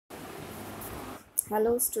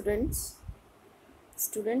Hello students,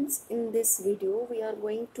 in this video we are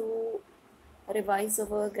going to revise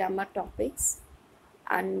our grammar topics,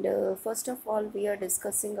 and first of all we are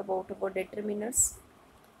discussing about our determiners.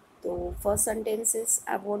 So first sentence is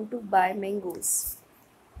I want to buy mangoes.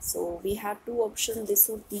 So we have two options, this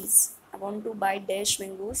or these. I want to buy dash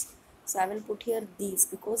mangoes, so I will put here these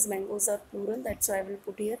because mangoes are plural, that's why I will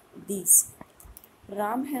put here these.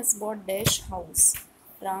 Ram has bought dash house.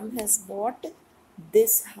 Ram has bought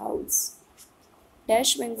this house.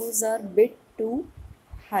 Dash mangoes are bit too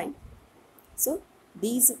high. So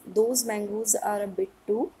those mangoes are a bit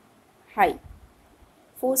too high.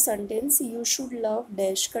 Fourth sentence, you should love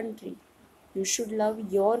dash country. You should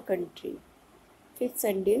love your country. Fifth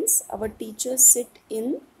sentence, our teachers sit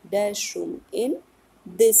in dash room, in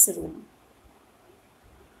this room.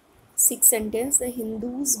 Sixth sentence, the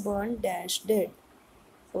Hindus burn dash dead.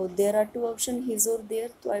 So there are two options, his or their,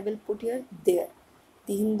 so I will put here there.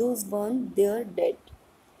 The Hindus burn their dead.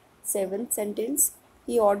 Seventh sentence,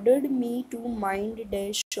 he ordered me to mind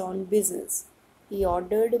dash on business. He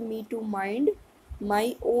ordered me to mind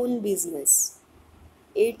my own business.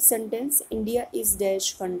 Eighth sentence, India is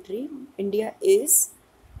dash country. India is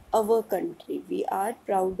our country. We are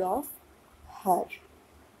proud of her.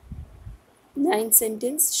 Ninth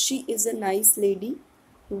sentence, she is a nice lady.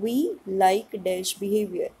 We like dash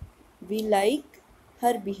behavior. We like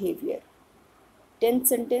her behavior. 10th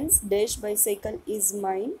sentence, dash bicycle is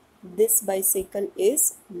mine. This bicycle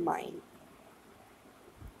is mine.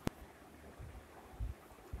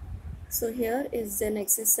 So here is an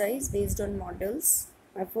exercise based on models.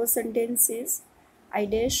 My first sentence is I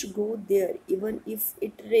dash go there even if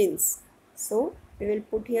it rains. So we will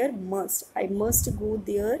put here must. I must go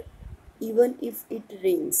there even if it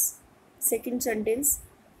rains. Second sentence,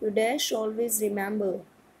 you dash always remember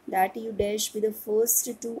that you dash be the first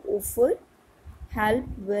to offer help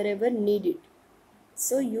wherever needed.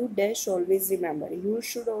 So you dash always remember. You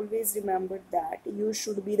should always remember that you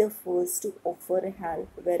should be the first to offer help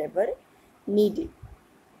wherever needed.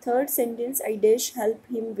 Third sentence, I dash help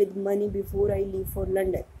him with money before I leave for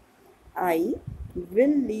London. I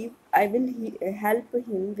will help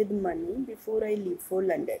him with money before I leave for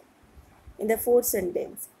London. In the fourth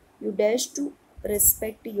sentence, you dash to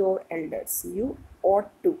respect your elders. You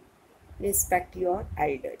ought to respect your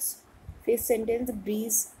elders. Fifth sentence,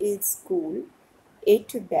 breeze is cool.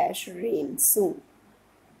 It dash rain soon.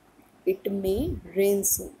 It may rain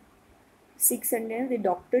soon. Sixth sentence, the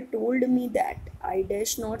doctor told me that I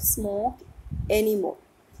dash not smoke anymore.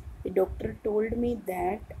 The doctor told me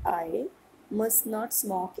that I must not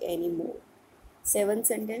smoke anymore. Seventh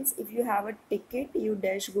sentence, if you have a ticket, you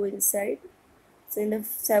dash go inside. So in the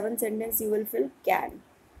seventh sentence, you will fill can.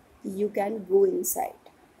 You can go inside.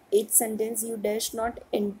 Eighth sentence, you dash not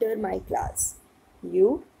enter my class.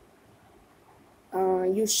 You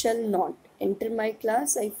shall not enter my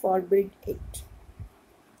class. I forbid it.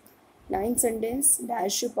 Ninth sentence,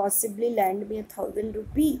 dash you possibly lend me 1,000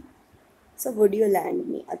 rupee. So would you lend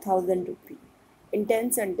me 1,000 rupee? In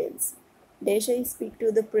 10th sentence, dash I speak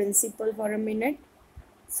to the principal for a minute.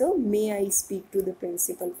 So may I speak to the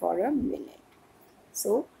principal for a minute.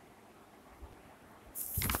 So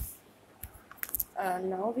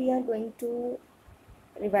now we are going to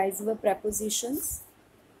revise our prepositions.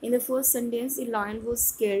 In the first sentence, the lion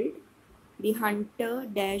was killed. The hunter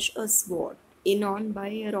dash a sword. In, on, by,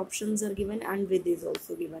 your options are given and with is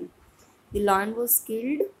also given. The lion was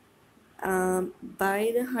killed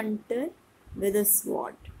by the hunter with a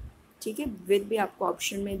sword. ठीक है, with भी आपको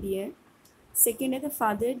option में दिया है. Second है, the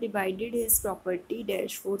father divided his property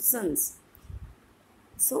dash 4 sons.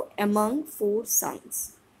 So among 4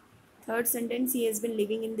 sons. Third sentence, he has been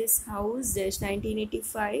living in this house dash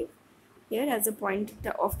 1985. Here as a point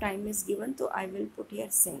of time is given, so I will put here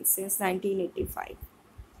since 1985.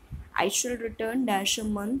 I shall return dash a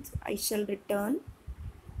month. I shall return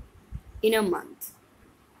in a month.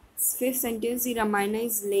 Fifth sentence, the Ramayana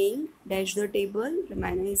is laying dash the table.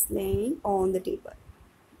 Ramayana is laying on the table.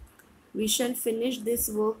 We shall finish this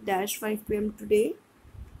work dash 5 p.m. today.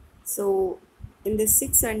 So in the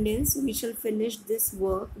sixth sentence, we shall finish this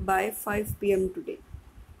work by 5 p.m. today.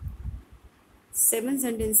 Seventh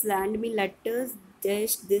sentence, land me letters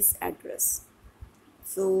dash this address.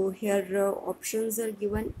 So here options are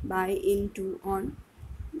given by, in, to, on.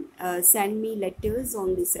 Send me letters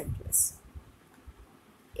on this address.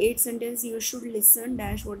 Eighth sentence, you should listen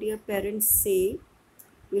dash what your parents say.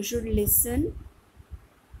 You should listen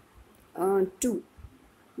to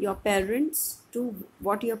your parents, to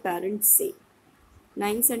what your parents say.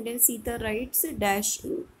 Ninth sentence, Sita writes dash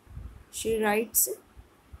in. She writes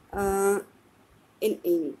in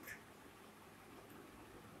ink.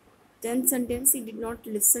 Tenth sentence, he did not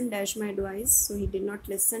listen dash my advice. So he did not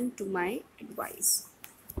listen to my advice.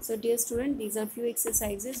 So dear student, these are few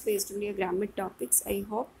exercises based on your grammar topics. I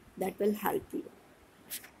hope that will help you.